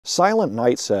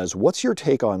SilentKnight says, what's your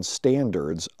take on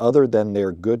standards other than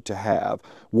they're good to have?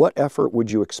 What effort would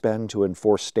you expend to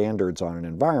enforce standards on an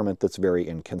environment that's very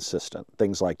inconsistent?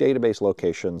 Things like database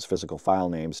locations, physical file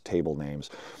names, table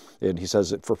names. And he says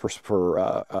that for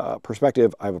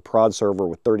perspective, I have a prod server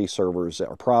with 30 servers,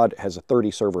 or prod has a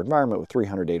 30 server environment with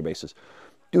 300 databases.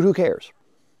 Dude, who cares?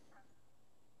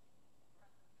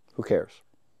 Who cares?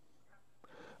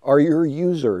 Are your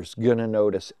users going to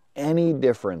notice any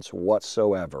difference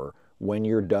whatsoever when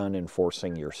you're done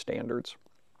enforcing your standards?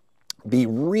 Be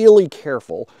really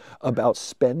careful about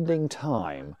spending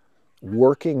time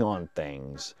working on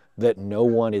things that no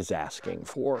one is asking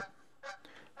for.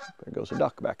 There goes a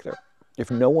duck back there. If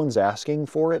no one's asking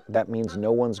for it, that means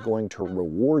no one's going to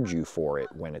reward you for it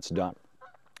when it's done.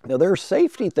 Now, there are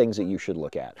safety things that you should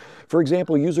look at. For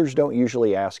example, users don't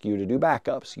usually ask you to do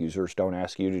backups. Users don't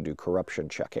ask you to do corruption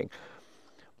checking.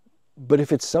 But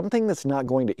if it's something that's not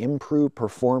going to improve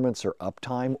performance or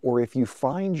uptime, or if you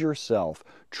find yourself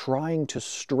trying to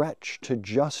stretch to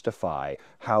justify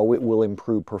how it will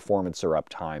improve performance or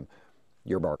uptime,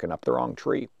 you're barking up the wrong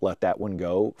tree. Let that one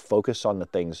go. Focus on the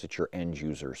things that your end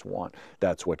users want.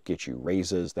 That's what gets you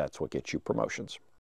raises. That's what gets you promotions.